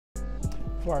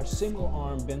For our single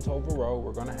arm bent over row,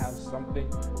 we're gonna have something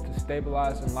to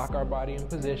stabilize and lock our body in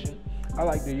position. I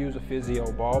like to use a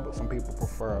physio ball, but some people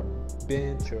prefer a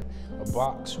bench or a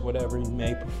box, whatever you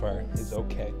may prefer is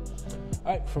okay.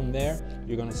 All right, from there,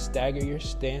 you're gonna stagger your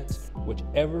stance.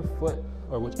 Whichever foot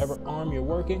or whichever arm you're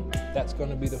working, that's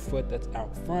gonna be the foot that's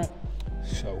out front.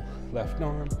 So left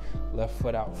arm, left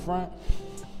foot out front.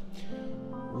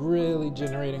 Really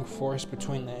generating force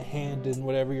between the hand and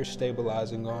whatever you're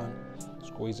stabilizing on.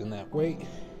 Squeezing that weight,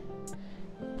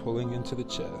 pulling into the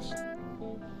chest.